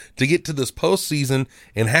season to get to this postseason,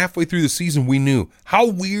 and halfway through the season, we knew. How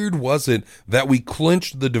weird was it that we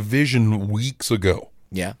clinched the division weeks ago?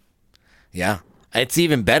 Yeah. Yeah. It's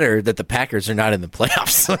even better that the Packers are not in the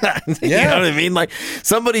playoffs. You know what I mean? Like,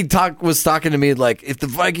 somebody was talking to me like, if the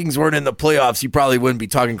Vikings weren't in the playoffs, you probably wouldn't be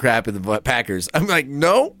talking crap at the Packers. I'm like,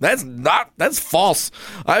 no, that's false.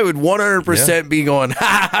 I would 100% be going,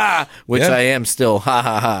 ha ha ha, which I am still, ha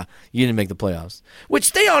ha ha. You didn't make the playoffs.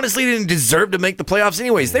 Which they honestly didn't deserve to make the playoffs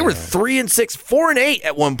anyways. They were 3-6, 4-8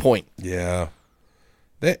 at one point. Yeah.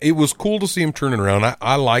 It was cool to see him turning around.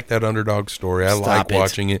 I like that underdog story. I like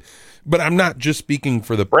watching it. But I'm not just speaking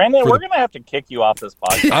for the Brandon. We're gonna have to kick you off this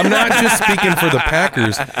podcast. I'm not just speaking for the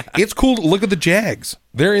Packers. It's cool to look at the Jags.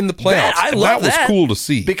 They're in the playoffs. I love that was cool to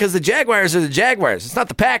see because the Jaguars are the Jaguars. It's not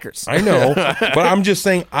the Packers. I know, but I'm just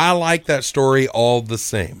saying I like that story all the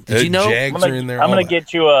same. Did you know? Jags are in there. I'm gonna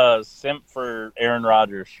get you a simp for Aaron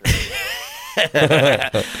Rodgers shirt.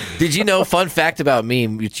 Did you know? Fun fact about me,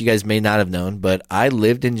 which you guys may not have known, but I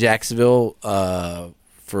lived in Jacksonville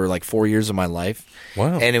for like 4 years of my life.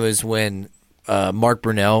 Wow! And it was when Mark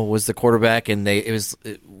Brunell was the quarterback, and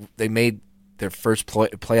they made their first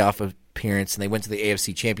playoff appearance, and they went to the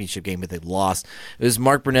AFC Championship game, but they lost. It was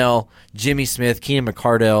Mark Brunell, Jimmy Smith, Keenan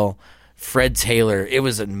McCardell, Fred Taylor. It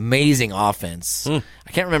was an amazing offense. I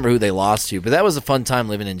can't remember who they lost to, but that was a fun time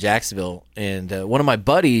living in Jacksonville. And one of my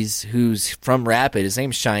buddies who's from Rapid, his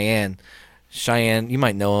name's Cheyenne. Cheyenne, you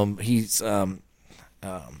might know him. He's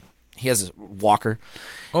he has a walker.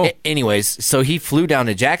 Oh. Anyways, so he flew down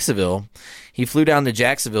to Jacksonville. He flew down to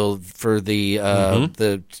Jacksonville for the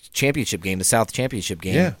championship game, the South championship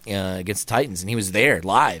game against the Titans, and he was there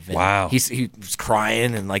live. And wow! He was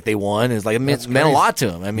crying, and like they won. It meant a lot to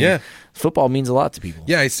him. I mean, football means a lot to people.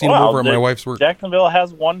 Yeah, I seen him over at my wife's work. Jacksonville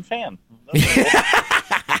has one fan.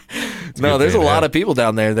 No, there's a lot of people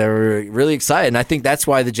down there that were really excited, and I think that's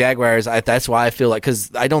why the Jaguars. That's why I feel like,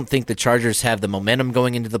 because I don't think the Chargers have the momentum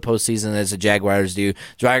going into the postseason as the Jaguars do.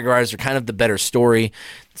 Jaguars are kind of the better story.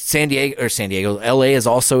 San Diego, LA is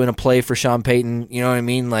also in a play for Sean Payton. You know what I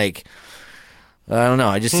mean? Like, I don't know.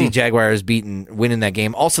 I just see Jaguars winning that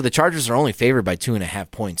game. Also, the Chargers are only favored by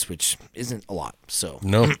 2.5 points, which isn't a lot. So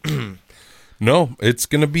no. No, it's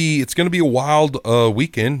gonna be a wild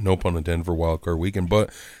weekend. No pun intended for wild card weekend,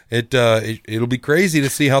 but it'll be crazy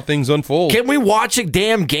to see how things unfold. Can we watch a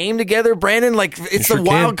damn game together, Brandon? Like it's a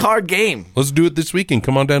wild card game. Let's do it this weekend.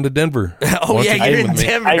 Come on down to Denver. Oh yeah, you're in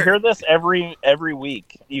Denver. I hear this every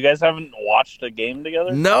week. You guys haven't watched a game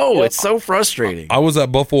together? No, it's so frustrating. I was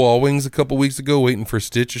at Buffalo Wild Wings a couple weeks ago waiting for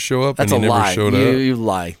Stitch to show up, That's and he a never lie. showed up. You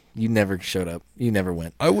lie. You never showed up. You never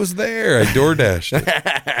went. I was there. I DoorDashed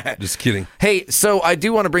it. Just kidding. Hey, so I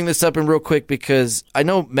do want to bring this up in real quick because I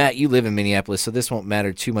know, Matt, you live in Minneapolis, so this won't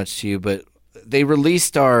matter too much to you, but they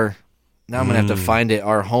released now I'm going to have to find it,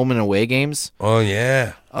 our home and away games. Oh,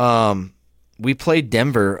 yeah. We played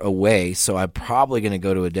Denver away, so I'm probably going to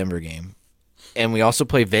go to a Denver game. And we also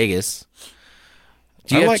play Vegas.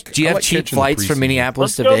 Do you have cheap flights from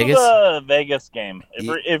Minneapolis to Vegas? Let's go to the Vegas game.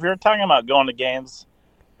 If you're talking about going to games,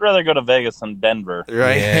 I'd rather go to Vegas than Denver.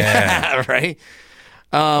 Right. Yeah. Right.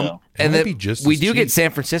 And then we do cheap. get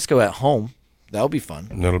San Francisco at home. That'll be fun.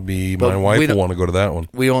 That'll be my wife will want to go to that one.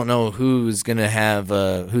 We don't know who's going to have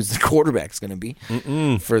who's the quarterback's going to be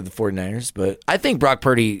for the 49ers, but I think Brock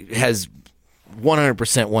Purdy has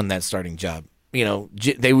 100% won that starting job. You know,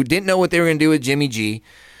 they didn't know what they were going to do with Jimmy G.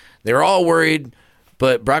 They were all worried,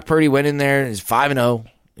 but Brock Purdy went in there and is 5-0.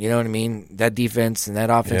 You know what I mean? That defense and that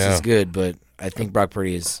offense is good, but I think Brock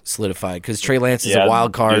Purdy is solidified because Trey Lance is a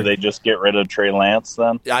wild card. Do they just get rid of Trey Lance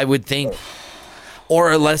then? I would think.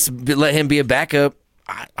 Or let him be a backup.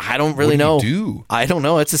 I don't really know. I don't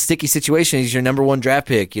know. It's a sticky situation. He's your number one draft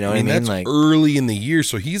pick. You know what I mean? That's like early in the year,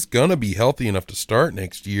 so he's gonna be healthy enough to start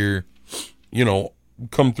next year. You know,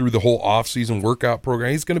 come through the whole offseason workout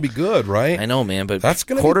program. He's gonna be good, right? I know, man. But that's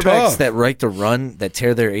gonna quarterbacks be tough. that like to run that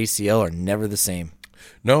tear their ACL are never the same.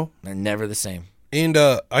 No, they're never the same. And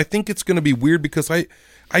I think it's gonna be weird because I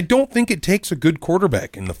don't think it takes a good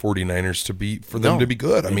quarterback in the 49ers for them to be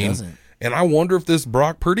good. I mean. Doesn't. And I wonder if this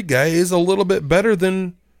Brock Purdy guy is a little bit better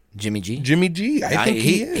than Jimmy G. I think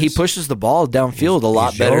he is. He pushes the ball downfield a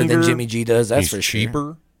lot better than Jimmy G does. That's for sure. He's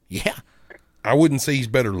cheaper. Yeah. I wouldn't say he's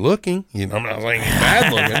better looking. You know, I'm not saying he's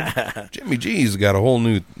bad looking. Jimmy G's got a whole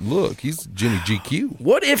new look. He's Jimmy GQ.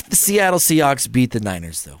 What if the Seattle Seahawks beat the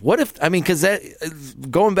Niners, though? What if, I mean, because that,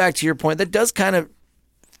 going back to your point, that does kind of,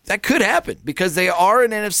 that could happen because they are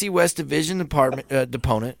an NFC West division opponent.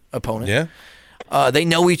 Yeah. They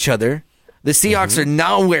know each other. The Seahawks are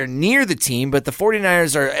nowhere near the team, but the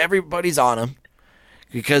 49ers everybody's on them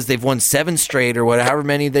because they've won 7 straight or however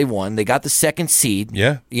many they won. They got the second seed.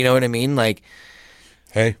 Yeah. You know what I mean? Like,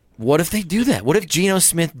 hey. What if they do that? What if Geno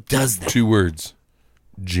Smith does that? 2 words.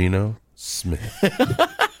 Geno Smith.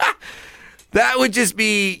 That would just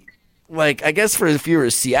be, like, I guess if you were a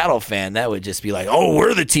Seattle fan, that would just be like, oh,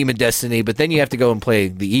 we're the team of destiny, but then you have to go and play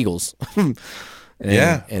the Eagles. And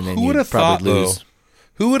then who would have thought, lose. though?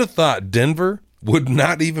 Who would have thought Denver would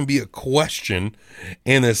not even be a question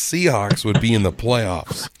and the Seahawks would be in the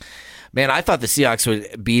playoffs? Man, I thought the Seahawks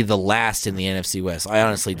would be the last in the NFC West. I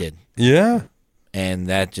honestly did. Yeah. and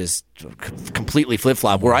that just completely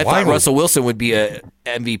flip-flopped. Where I thought Wild. Russell Wilson would be a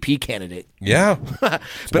MVP candidate. Yeah.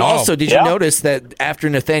 But also, did you notice that after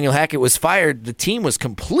Nathaniel Hackett was fired, the team was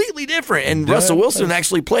completely different, and Yeah. Russell Wilson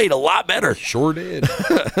actually played a lot better. Sure did.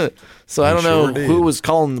 So I don't know sure did. who was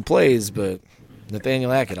calling the plays, but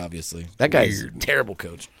Nathaniel Hackett, obviously. That guy's a Weird. terrible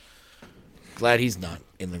coach. Glad he's not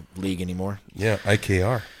in the league anymore. Yeah,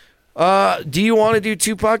 IKR. Do you want to do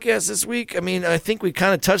 2 podcasts this week? I mean, I think we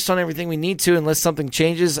kind of touched on everything we need to unless something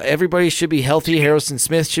changes. Everybody should be healthy. Harrison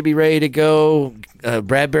Smith should be ready to go.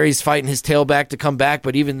 Bradbury's fighting his tail back to come back,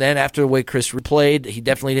 but even then, after the way Chris played, he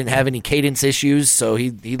definitely didn't have any cadence issues, so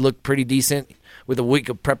he looked pretty decent with a week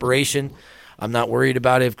of preparation. I'm not worried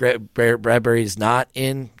about if Bradbury is not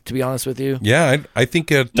in, to be honest with you. Yeah, I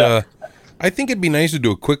think I think it'd be nice to do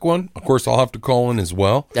a quick one. Of course, I'll have to call in as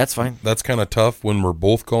well. That's fine. That's kind of tough when we're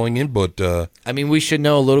both calling in, but I mean, we should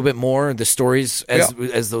know a little bit more, the stories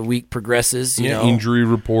as the week progresses. You know? injury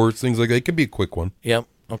reports, things like that. It could be a quick one. Yep.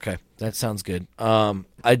 Okay. That sounds good.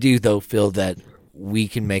 I do, though, feel that we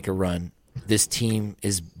can make a run. This team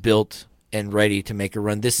is built and ready to make a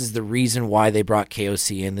run. This is the reason why they brought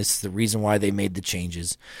KOC in. This is the reason why they made the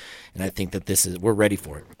changes. And I think that we're ready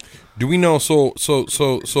for it. Do we know? So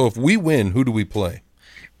if we win, who do we play?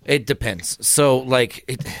 It depends. So,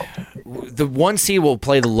 the 1 seed will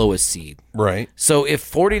play the lowest seed. Right. So if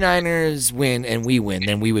 49ers win and we win,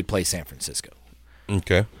 then we would play San Francisco.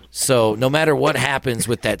 Okay. So no matter what happens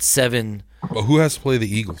with that 7, But who has to play the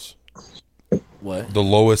Eagles? what? The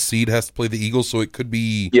lowest seed has to play the Eagles, so it could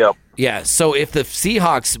be. Yep. Yeah, so if the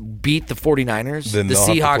Seahawks beat the 49ers, Then the they'll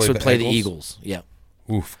have to Seahawks play would the play the Eagles? Eagles.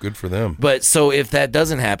 Yeah. Oof, good for them. But so if that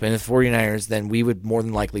doesn't happen, if 49ers, then we would more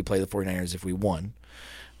than likely play the 49ers if we won.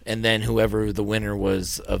 And then whoever the winner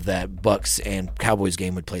was of that Bucks and Cowboys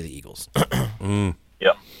game would play the Eagles.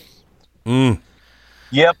 Yep.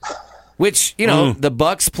 Yep. Which, the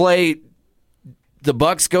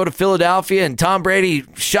Bucks go to Philadelphia and Tom Brady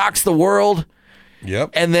shocks the world. Yep.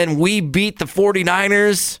 And then we beat the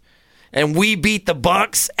 49ers and we beat the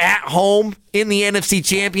Bucks at home in the NFC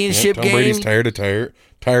Championship Tom game. Brady's tired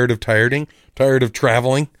of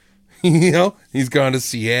traveling. He's gone to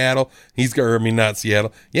Seattle. Not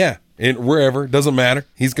Seattle. Yeah, wherever, doesn't matter.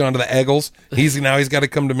 He's gone to the Eagles. He's got to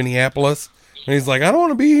come to Minneapolis. And he's like, I don't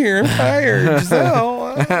want to be here. I'm tired.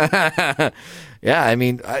 Giselle. Yeah, I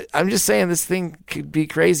mean, I'm just saying this thing could be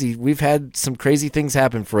crazy. We've had some crazy things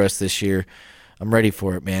happen for us this year. I'm ready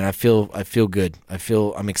for it, man. I feel good.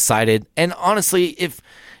 I'm excited. And honestly,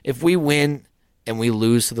 if we win and we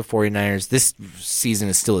lose to the 49ers, this season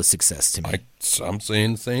is still a success to me. I'm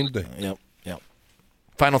saying the same thing. Yep.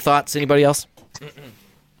 Final thoughts? Anybody else?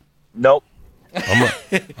 Nope.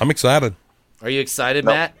 I'm excited. Are you excited,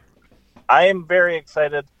 Nope. Matt? I am very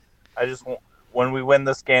excited. I just when we win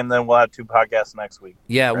this game, then we'll have 2 podcasts next week.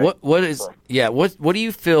 Yeah. Right? What do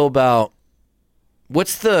you feel about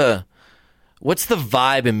what's the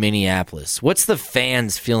vibe in Minneapolis? What's the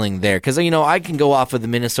fans feeling there? Because I can go off of the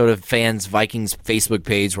Minnesota fans Vikings Facebook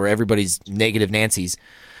page where everybody's negative Nancy's,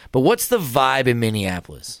 but what's the vibe in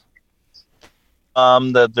Minneapolis?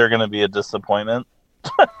 That they're going to be a disappointment.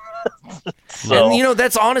 So, And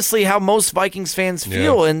that's honestly how most Vikings fans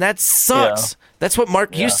feel, and that sucks. Yeah. That's what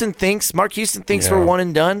Mark Houston thinks. Mark Houston thinks we're one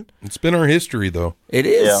and done. It's been our history, though. It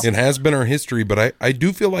is. Yeah. It has been our history, but I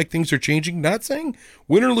do feel like things are changing. Not saying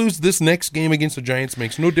win or lose this next game against the Giants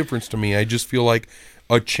makes no difference to me. I just feel like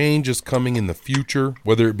a change is coming in the future,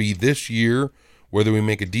 whether it be this year, whether we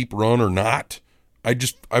make a deep run or not.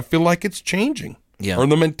 I feel like it's changing. Yeah. Or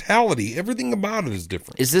the mentality, everything about it is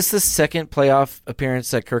different. Is this the second playoff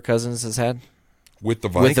appearance that Kirk Cousins has had With the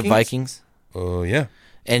Vikings? with the Vikings? Yeah,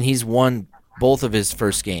 And he's won both of his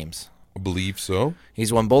first games. I believe so.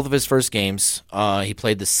 He's won both of his first games. He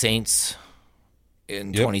played the Saints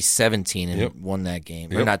in 2017 and won that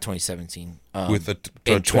game. Or Yep. not 2017. With a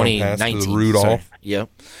in touchdown pass to 2019. Rudolph. Sorry.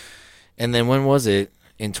 Yep. And then when was it?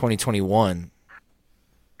 In 2021.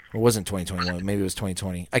 It wasn't 2021. Maybe it was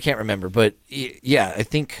 2020. I can't remember. But, yeah, I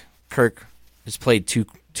think Kirk has played two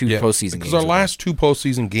postseason games. Because our last 2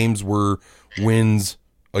 postseason games were wins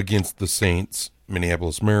against the Saints,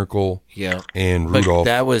 Minneapolis Miracle, and Rudolph.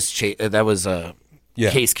 But that was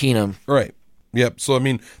Case Keenum. Right. Yep. So, I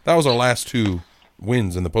mean, that was our last 2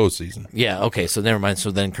 wins in the postseason. Yeah, okay, so never mind.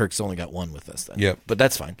 So then Kirk's only got 1 with us then. Yep. But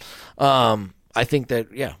that's fine. I think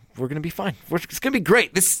that, we're going to be fine. It's going to be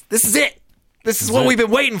great. This is it. This is what we've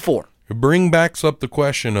been waiting for. It backs up the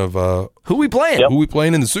question of Who we playing? Yep. who we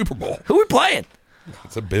playing in the Super Bowl. Who we playing?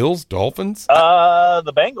 It's the Bills, Dolphins.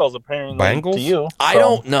 the Bengals apparently Bengals? to you. I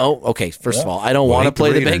don't know. Okay, first of all, I don't want to Like the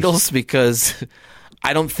play the Raiders. Bengals because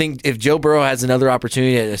I don't think if Joe Burrow has another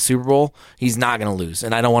opportunity at a Super Bowl, he's not going to lose.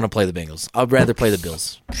 And I don't want to play the Bengals. I'd rather play the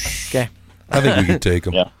Bills. Okay. I think we could take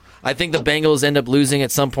them. Yeah. I think the Bengals end up losing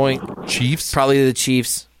at some point. Chiefs? Probably the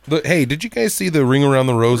Chiefs. Hey, did you guys see the ring around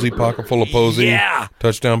the rosy, pocket full of Posey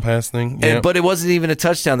touchdown pass thing? Yeah. But it wasn't even a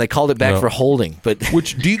touchdown. They called it back for holding. But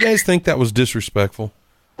Which, do you guys think that was disrespectful?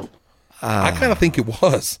 I kind of think it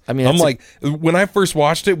was. I mean, I'm like, when I first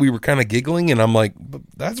watched it, we were kind of giggling, and I'm like,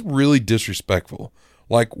 that's really disrespectful.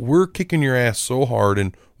 Like, we're kicking your ass so hard,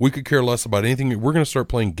 and we could care less about anything. We're going to start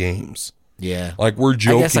playing games. yeah. Like, we're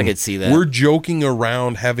joking. I guess I could see that. We're joking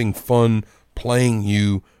around, having fun playing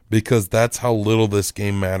you, because that's how little this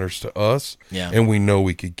game matters to us. Yeah. And we know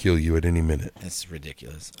we could kill you at any minute. It's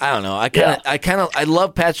ridiculous. I don't know. I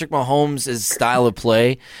love Patrick Mahomes' style of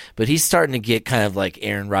play, but he's starting to get kind of like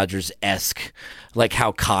Aaron Rodgers-esque, like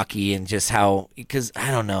how cocky and just how, because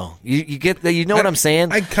I don't know. You get that? You know what I'm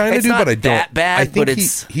saying? I kind of It's do, not but I don't. that bad, I think but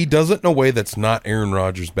it's he does it in a way that's not Aaron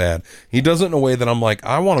Rodgers bad. He does it in a way that I'm like,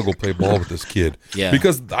 I want to go play ball with this kid. Yeah.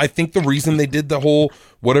 Because I think the reason they did the whole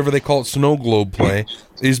whatever they call it snow globe play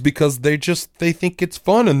is because they think it's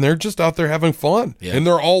fun, and they're just out there having fun. Yeah. And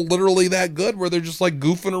they're all literally that good where they're just like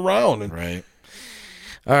goofing around. And right.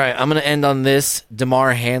 All right, I'm going to end on this.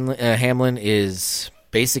 Damar Hamlin is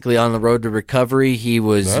basically on the road to recovery. He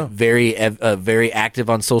was very active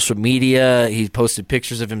on social media. He posted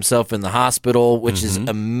pictures of himself in the hospital, which is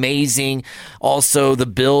amazing. Also, the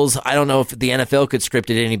Bills, I don't know if the NFL could script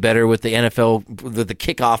it any better with the NFL, the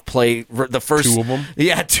kickoff play, the first 2 of them.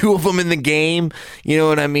 Yeah, 2 of them in the game. You know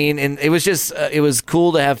what I mean? And it was just, it was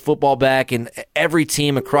cool to have football back, and every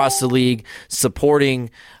team across the league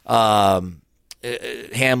supporting Hamlin,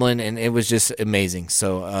 and it was just amazing.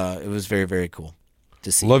 So it was very, very cool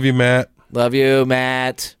to see. Love you, Matt. Love you,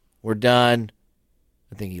 Matt. We're done.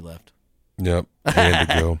 I think he left. Yep. He had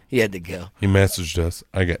to go. He had to go. He messaged us.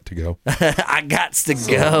 I got to go. I got to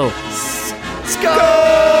go. Let's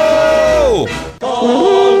go!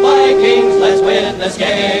 Skol Vikings, let's win this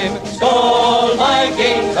game. Skol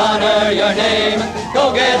Vikings, honor your name.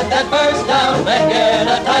 Go get that first down, then get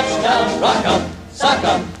a touchdown. Rock 'em, sock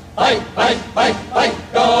 'em, fight, fight, fight, fight.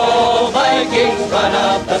 Go Vikings, run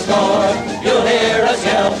up the score. You'll hear us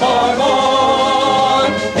yell for more.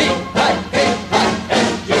 V-I-K-I-N-G-S.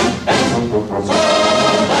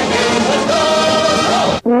 Skol Vikings, let's go!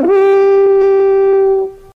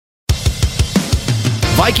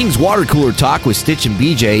 Vikings Water Cooler Talk with Stitch and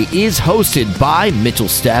BJ is hosted by Mitchell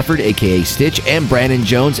Stafford, a.k.a. Stitch, and Brandon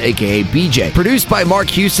Jones, a.k.a. BJ. Produced by Mark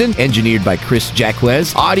Houston, engineered by Chris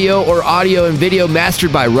Jacquez. Audio and video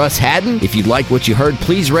mastered by Russ Haddon. If you like what you heard,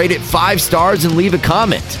 please rate it 5 stars and leave a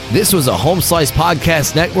comment. This was a Home Slice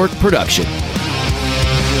Podcast Network production.